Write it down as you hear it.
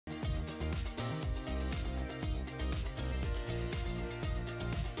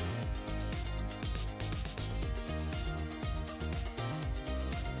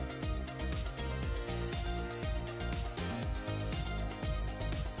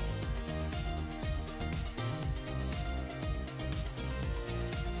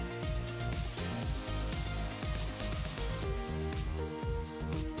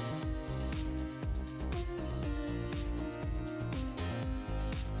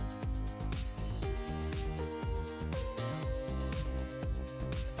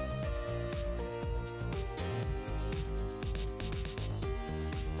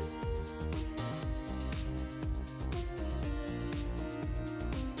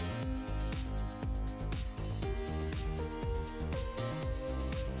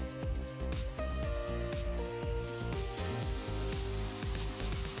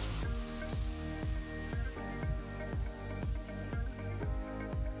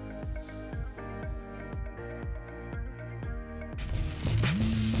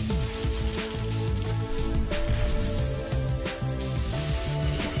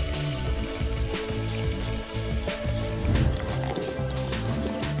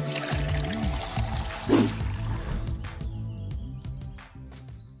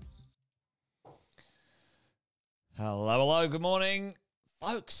Hello, good morning,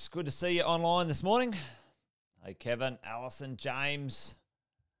 folks. Good to see you online this morning. Hey, Kevin, Alison, James,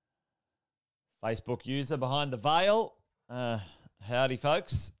 Facebook user behind the veil. Howdy,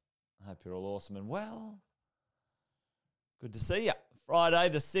 folks. Hope you're all awesome and well. Good to see you. Friday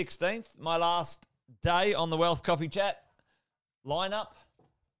the 16th, my last day on the Wealth Coffee Chat lineup.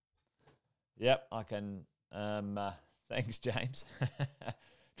 Yep, I can. Thanks, James.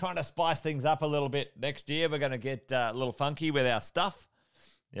 Trying to spice things up a little bit next year. We're going to get a little funky with our stuff.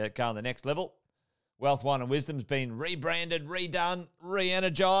 Yeah, go on the next level. Wealth, Wine and Wisdom's been rebranded, redone,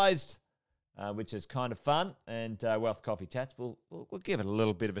 re-energized, which is kind of fun. And Wealth Coffee Chats, we'll give it a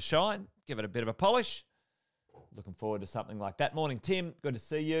little bit of a shine, give it a bit of a polish. Looking forward to something like that. Morning, Tim. Good to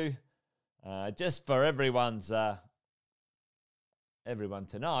see you. Just for everyone to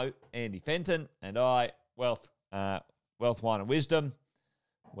know, Andy Fenton and I, Wealth, Wine and Wisdom,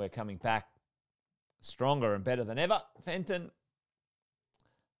 we're coming back stronger and better than ever. Fenton,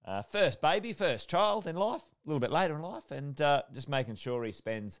 first baby, first child in life, a little bit later in life, and just making sure he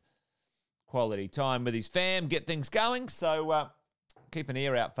spends quality time with his fam, get things going. So keep an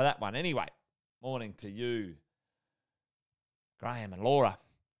ear out for that one. Anyway, morning to you, Graham and Laura.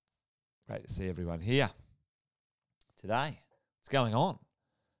 Great to see everyone here today. What's going on?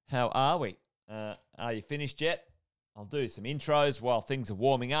 How are we? Are you finished yet? I'll do some intros while things are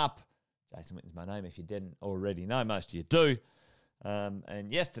warming up. Jason Witten's my name if you didn't already know. Most of you do.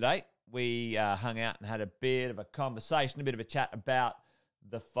 And yesterday we hung out and had a bit of a conversation, a bit of a chat about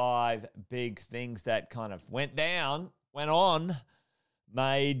the 5 big things that kind of went on,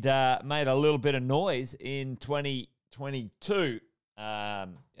 made a little bit of noise in 2022.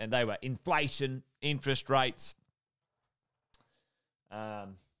 And they were inflation, interest rates.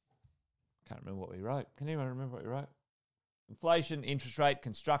 Can't remember what we wrote. Can anyone remember what we wrote? Inflation, interest rate,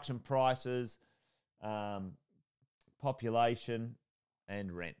 construction prices, population,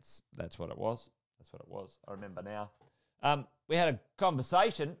 and rents. That's what it was. I remember now. We had a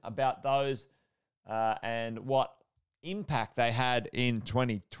conversation about those and what impact they had in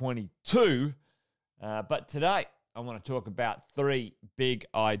 2022. But today, I want to talk about 3 big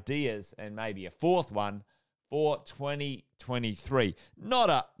ideas and maybe a 4th one for 2023. Not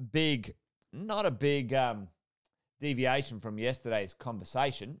a big deviation from yesterday's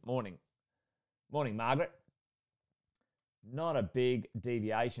conversation. Morning, Margaret. Not a big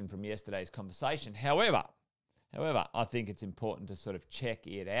deviation from yesterday's conversation. However, I think it's important to sort of check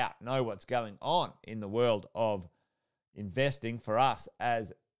it out, know what's going on in the world of investing for us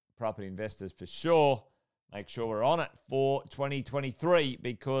as property investors for sure. Make sure we're on it for 2023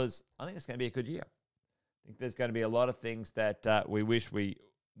 because I think it's going to be a good year. I think there's going to be a lot of things that we wish we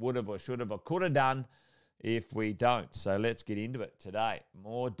would have or should have or could have done if we don't. So let's get into it today.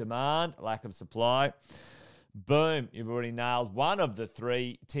 More demand, lack of supply. Boom. You've already nailed one of the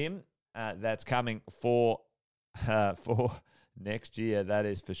 3, Tim, that's coming for next year. That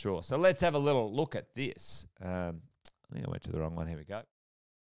is for sure. So let's have a little look at this. I think I went to the wrong one. Here we go.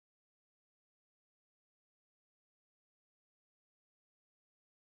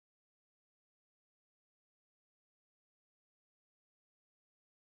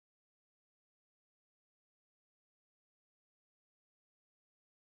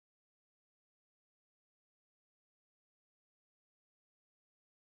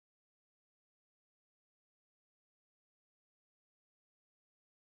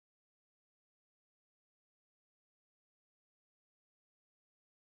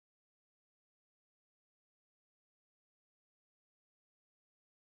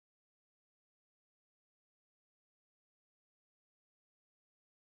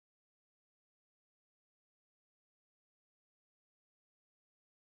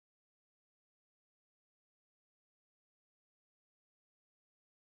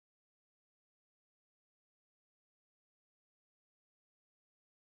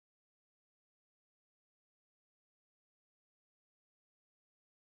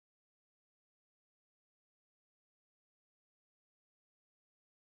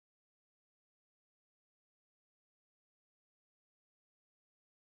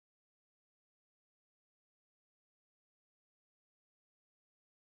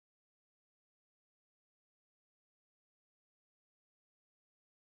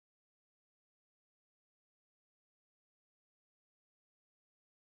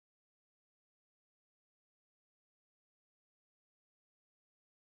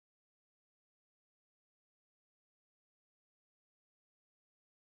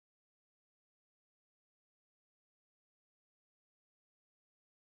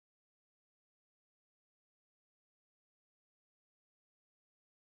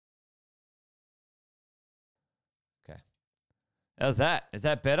 How's that? Is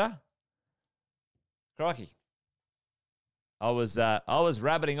that better? Crikey. I was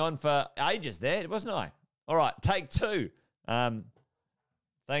rabbiting on for ages there, wasn't I? All right, take two.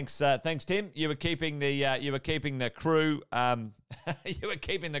 Thanks, Tim. You were keeping the crew you were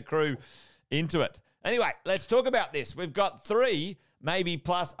keeping the crew into it. Anyway, let's talk about this. We've got three, maybe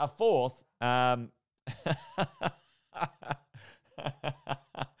plus a fourth. I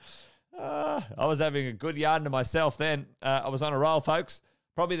was having a good yarn to myself then. I was on a roll, folks.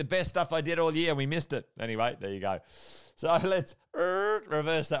 Probably the best stuff I did all year. We missed it. Anyway, there you go. So let's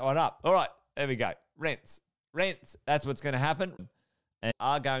reverse that one up. All right, there we go. Rents. That's what's going to happen and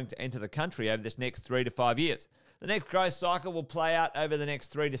are going to enter the country over this next 3 to 5 years. The next growth cycle will play out over the next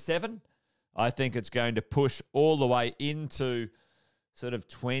 3 to 7. I think it's going to push all the way into sort of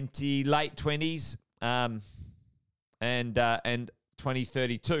late 20s and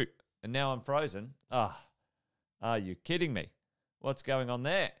 2032. And now I'm frozen. Are you kidding me? What's going on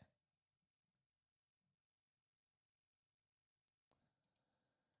there?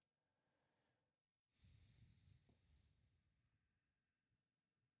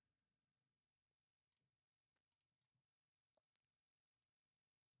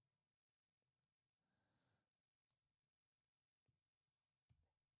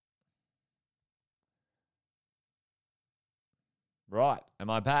 Right. Am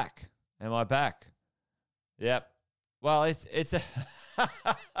I back? Yep. Well, it's a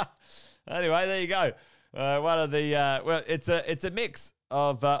anyway. There you go. One of the it's a mix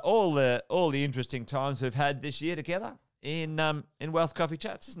of all the interesting times we've had this year together in Wealth Coffee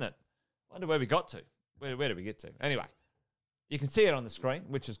Chats, isn't it? Wonder where we got to. Where did we get to? Anyway, you can see it on the screen,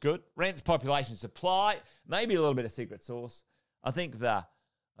 which is good. Rents, population, supply, maybe a little bit of secret sauce. I think the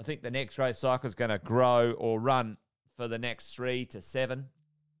next growth cycle is going to grow or run for the next 3 to 7,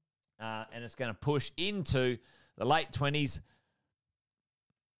 and it's going to push into the late 20s,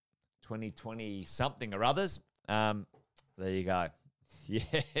 2020 something or others. There you go.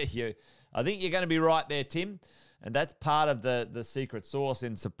 Yeah, I think you're going to be right there, Tim, and that's part of the secret sauce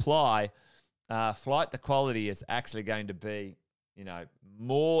in supply. Flight to quality is actually going to be,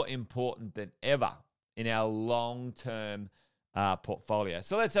 more important than ever in our long-term portfolio.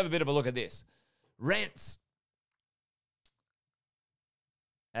 So let's have a bit of a look at this. Rents.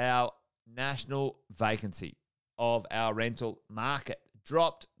 Our national vacancy of our rental market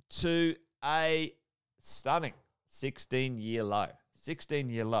dropped to a stunning 16-year low.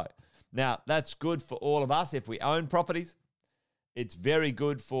 16-year low. Now, that's good for all of us if we own properties. It's very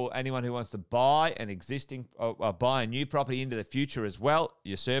good for anyone who wants to buy an existing or buy a new property into the future as well.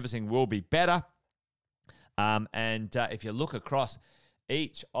 Your servicing will be better. And if you look across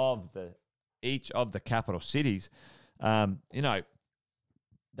each of the capital cities,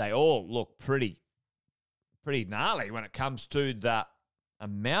 they all look pretty gnarly when it comes to the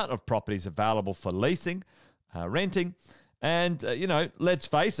amount of properties available for leasing, renting. And, let's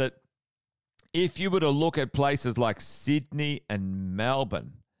face it, if you were to look at places like Sydney and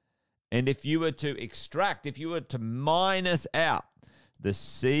Melbourne, and if you were to minus out the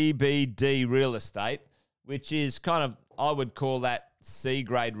CBD real estate, which is kind of, I would call that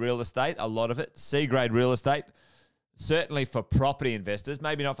C-grade real estate, a lot of it, C-grade real estate, certainly for property investors,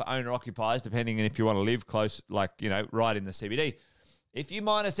 maybe not for owner-occupiers, depending on if you want to live close, right in the CBD. If you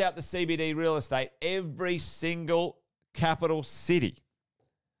minus out the CBD real estate, every single capital city,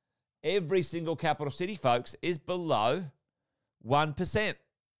 folks, is below 1%.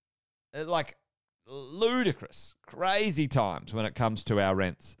 Like ludicrous, crazy times when it comes to our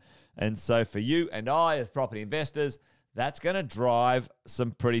rents. And so for you and I as property investors, that's going to drive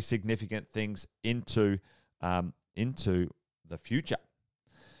some pretty significant things into the future.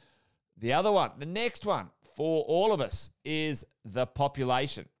 The next one for all of us is the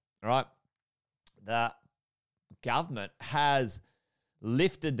population, right? The government has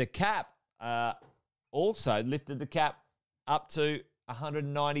lifted the cap, also lifted the cap up to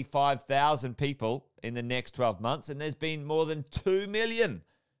 195,000 people in the next 12 months. And there's been more than 2 million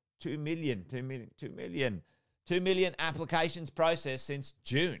applications processed since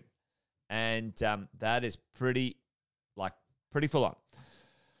June. And that is pretty full on.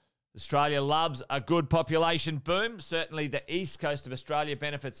 Australia loves a good population boom. Certainly the east coast of Australia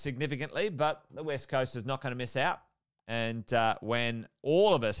benefits significantly, but the west coast is not going to miss out. And when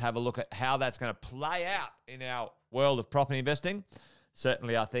all of us have a look at how that's going to play out in our world of property investing,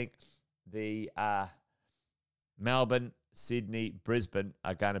 certainly I think the Melbourne, Sydney, Brisbane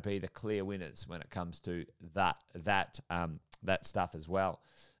are going to be the clear winners when it comes to that stuff as well.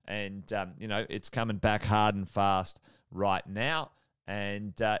 And, it's coming back hard and fast right now.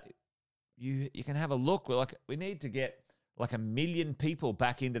 And you can have a look. We need to get like 1 million people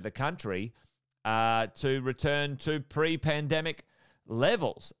back into the country to return to pre-pandemic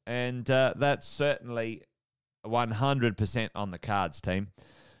levels. And that's certainly 100% on the cards, team.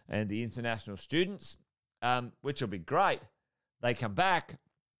 And the international students, which will be great, they come back.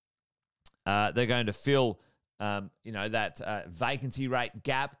 They're going to fill, that vacancy rate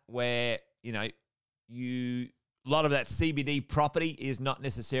gap where, a lot of that CBD property is not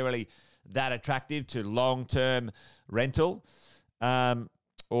necessarily that attractive to long-term rental,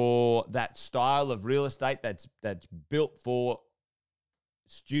 or that style of real estate that's built for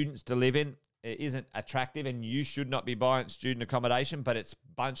students to live in. It isn't attractive, and you should not be buying student accommodation, but it's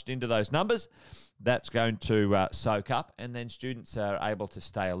bunched into those numbers. That's going to soak up, and then students are able to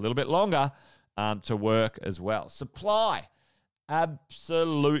stay a little bit longer to work as well. Supply,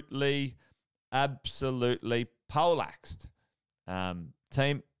 absolutely poleaxed,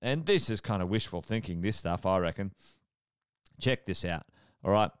 team. And this is kind of wishful thinking, this stuff, I reckon. Check this out,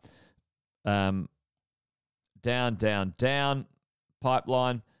 all right? Down,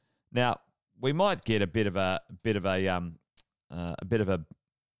 pipeline. Now, we might get a bit of a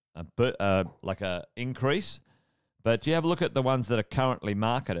increase, but you have a look at the ones that are currently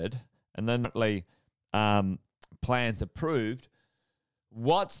marketed and then plans approved.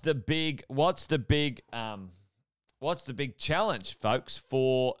 What's the big challenge, folks,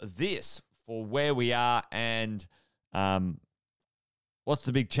 for this, for where we are, and what's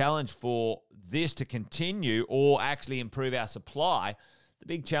the big challenge for this to continue or actually improve our supply? The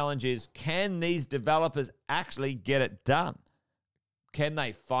big challenge is, can these developers actually get it done? Can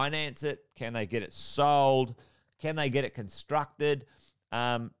they finance it? Can they get it sold? Can they get it constructed?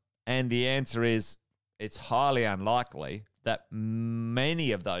 And the answer is, it's highly unlikely that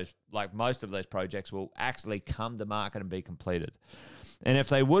many of those, like most of those projects, will actually come to market and be completed. And if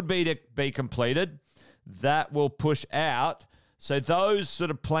they would be to be completed, that will push out. So those sort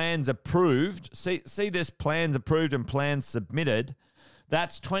of plans approved, see this, plans approved and plans submitted,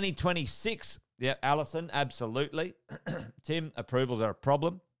 that's 2026. Yeah, Alison, absolutely. Tim, approvals are a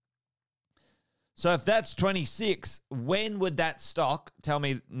problem. So if that's 26, when would that stock, tell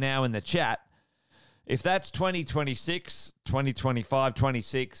me now in the chat, if that's 2026, 2025,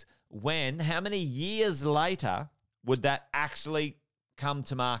 26, how many years later would that actually come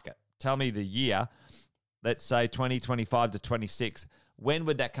to market? Tell me the year. Let's say 2025 to 26. When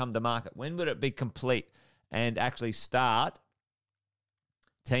would that come to market? When would it be complete and actually start?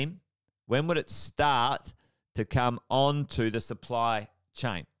 Team, when would it start to come onto the supply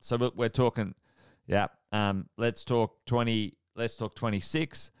chain? So we're talking, let's talk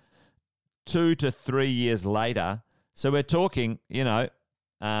 26, 2 to 3 years later. So we're talking, we're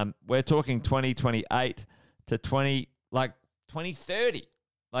talking 2028 to 2030,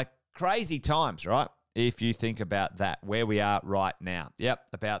 like crazy times, right? If you think about that, where we are right now. Yep,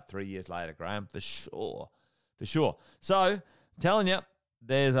 about 3 years later, Graham, for sure. So I'm telling you,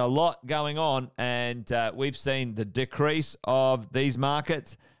 there's a lot going on, and we've seen the decrease of these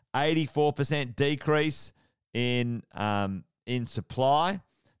markets, 84% decrease in supply.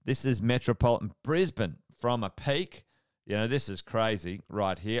 This is metropolitan Brisbane from a peak. This is crazy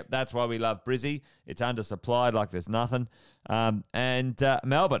right here. That's why we love Brizzy. It's undersupplied like there's nothing. And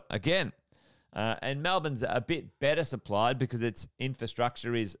Melbourne, again. And Melbourne's a bit better supplied because its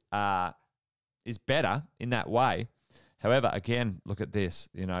infrastructure is better in that way. However, again, look at this,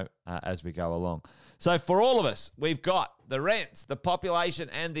 as we go along. So for all of us, we've got the rents, the population,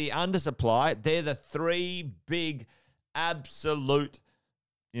 and the undersupply. They're the three big absolute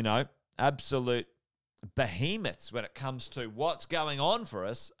behemoths when it comes to what's going on for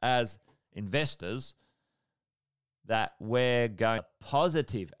us as investors, that we're going to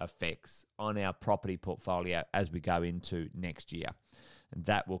positive effects on our property portfolio as we go into next year. And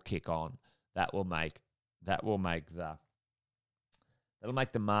that will kick on. That'll make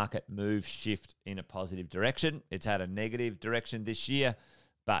the market shift in a positive direction. It's had a negative direction this year,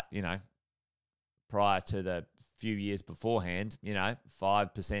 but, prior to the few years beforehand,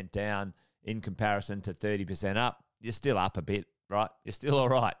 5% down in comparison to 30% up, you're still up a bit, right? You're still all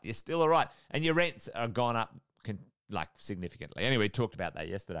right. And your rents are gone up significantly. Anyway, we talked about that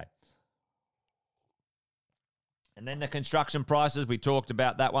yesterday. And then the construction prices, we talked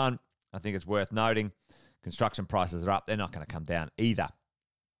about that one. I think it's worth noting. Construction prices are up. They're not going to come down either.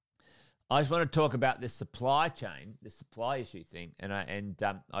 I just want to talk about this supply chain, this supply issue thing. And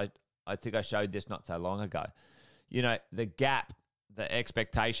I think I showed this not so long ago. The gap, the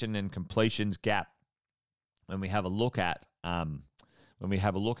expectation and completions gap, when we have a look at, the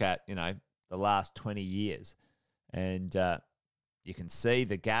last 20 years. And you can see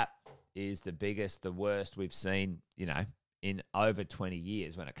the gap is the biggest, the worst we've seen, in over 20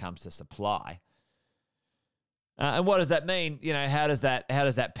 years when it comes to supply. And what does that mean? How does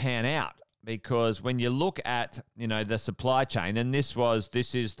that pan out? Because when you look at, the supply chain, and this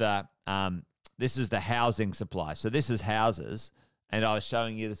is the housing supply. So this is houses, and I was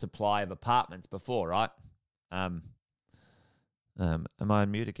showing you the supply of apartments before, right? Am I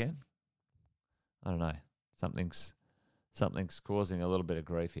on mute again? I don't know. Something's causing a little bit of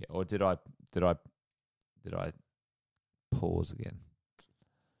grief here. Or did I pause again?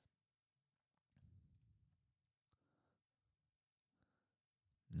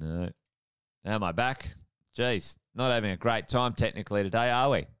 No. Am I back? Jeez, not having a great time technically today, are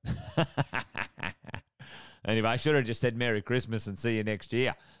we? Anyway, I should have just said Merry Christmas and see you next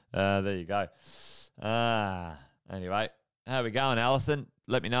year. There you go. Anyway, how are we going, Alison?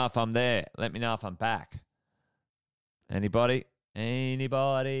 Let me know if I'm there. Let me know if I'm back. Anybody?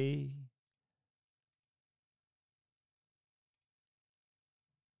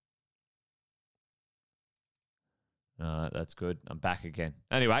 That's good. I'm back again.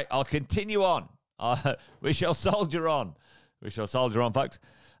 Anyway, I'll continue on. We shall soldier on. We shall soldier on, folks.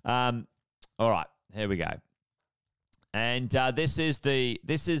 All right, here we go. And this is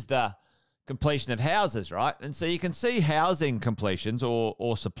the completion of houses, right? And so you can see housing completions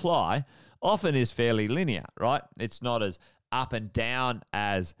or supply often is fairly linear, right? It's not as up and down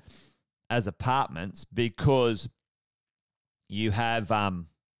as apartments because you have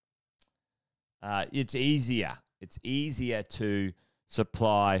it's easier. It's easier to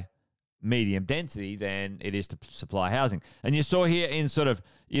supply medium density than it is to supply housing. And you saw here in sort of,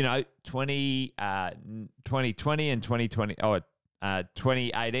 2020 and 2020,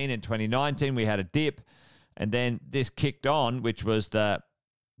 2018 and 2019, we had a dip. And then this kicked on, which was the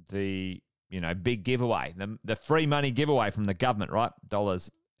big giveaway, the free money giveaway from the government, right? Dollars,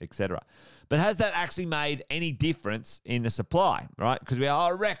 etc. But has that actually made any difference in the supply, right? Because we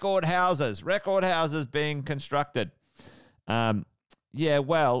are record houses being constructed. When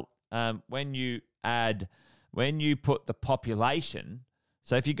you put the population,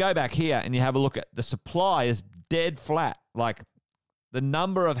 so if you go back here and you have a look at the supply is dead flat, like the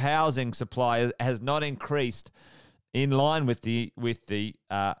number of housing supply has not increased in line with the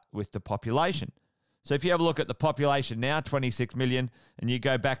population. So if you have a look at the population now, 26 million, and you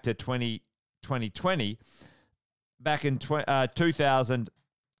go back to 2020, back in 2000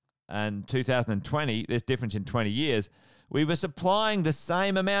 and 2020, there's difference in 20 years, we were supplying the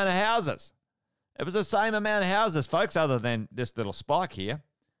same amount of houses. It was the same amount of houses, folks, other than this little spike here.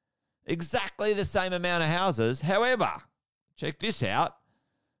 Exactly the same amount of houses. However, check this out.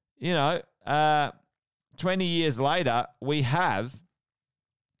 20 years later, we have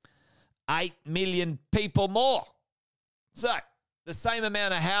 8 million people more. So the same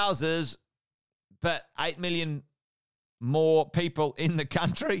amount of houses, but 8 million more people in the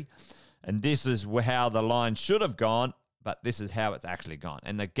country. And this is how the line should have gone, but this is how it's actually gone.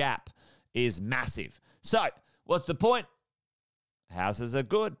 And the gap is massive. So what's the point? Houses are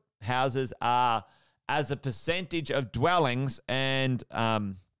good. Houses are, as a percentage of dwellings and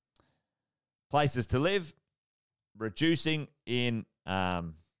places to live, reducing in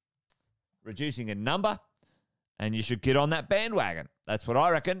number, and you should get on that bandwagon. That's what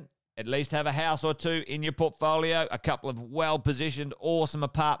I reckon. At least have a house or two in your portfolio, a couple of well-positioned, awesome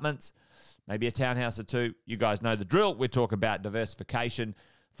apartments, maybe a townhouse or two. You guys know the drill. We talk about diversification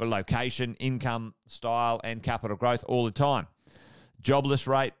for location, income, style, and capital growth all the time. Jobless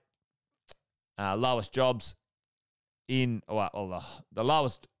rate, lowest jobs the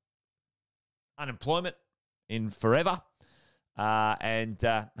lowest unemployment in forever.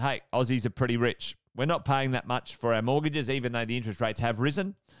 Hey, Aussies are pretty rich. We're not paying that much for our mortgages, even though the interest rates have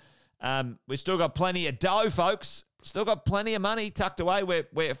risen. We've still got plenty of dough, folks. Still got plenty of money tucked away.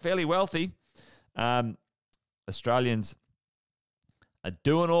 We're fairly wealthy. Australians are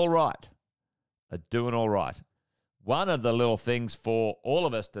doing all right. One of the little things for all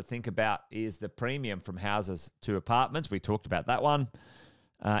of us to think about is the premium from houses to apartments. We talked about that one.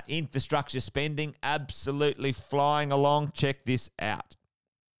 Infrastructure spending absolutely flying along. Check this out.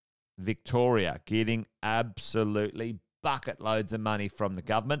 Victoria getting absolutely bucket loads of money from the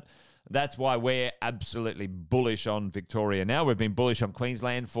government. That's why we're absolutely bullish on Victoria now. We've been bullish on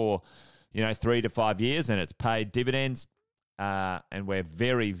Queensland for 3 to 5 years, and it's paid dividends. And we're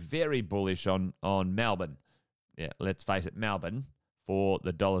very, very bullish on Melbourne. Yeah, let's face it, Melbourne for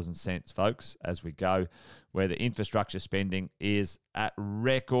the dollars and cents, folks, as we go, where the infrastructure spending is at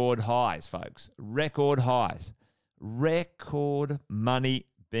record highs, folks. Record highs. Record money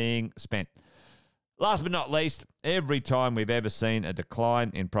being spent. Last but not least, every time we've ever seen a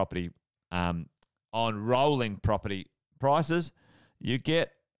decline in property, on rolling property prices, you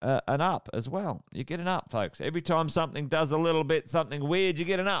get an up as well. You get an up, folks. Every time something does a little bit something weird, you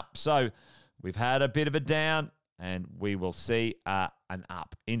get an up. So we've had a bit of a down, and we will see an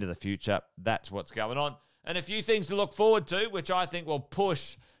up into the future. That's what's going on. And a few things to look forward to, which I think will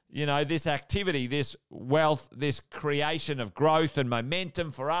push, this activity, this wealth, this creation of growth and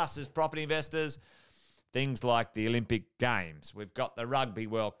momentum for us as property investors. Things like the Olympic Games. We've got the Rugby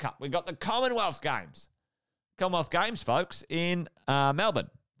World Cup. We've got the Commonwealth Games. Commonwealth Games, folks, in Melbourne.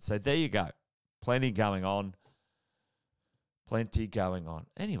 So there you go. Plenty going on. Plenty going on.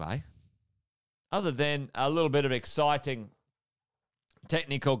 Anyway, other than a little bit of exciting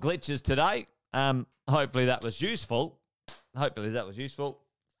technical glitches today, hopefully that was useful. That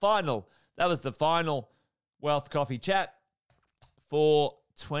was the final Wealth Coffee Chat for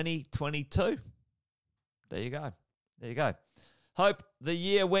 2022. There you go. Hope the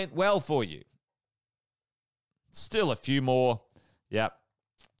year went well for you. Still a few more days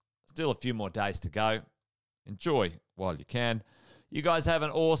to go. Enjoy while you can. You guys have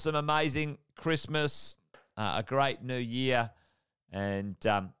an awesome, amazing Christmas, a great new year, and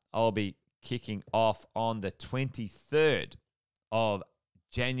I'll be kicking off on the 23rd of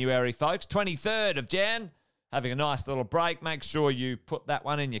January, folks. 23rd of Jan, having a nice little break. Make sure you put that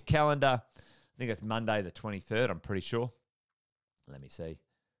one in your calendar. I think it's Monday the 23rd, I'm pretty sure. Let me see.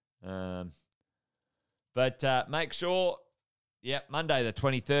 But make sure, Monday the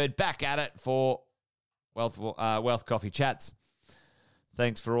 23rd, back at it for Wealth Coffee Chats.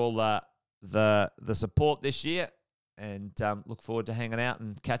 Thanks for all the support this year, and look forward to hanging out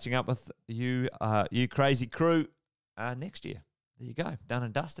and catching up with you crazy crew next year. There you go. Done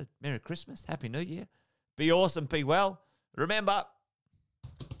and dusted. Merry Christmas. Happy New Year. Be awesome. Be well. Remember,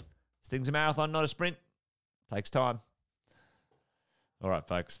 this thing's a marathon, not a sprint. Takes time. All right,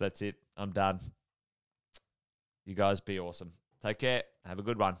 folks. That's it. I'm done. You guys be awesome. Take care. Have a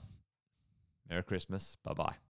good one. Merry Christmas. Bye-bye.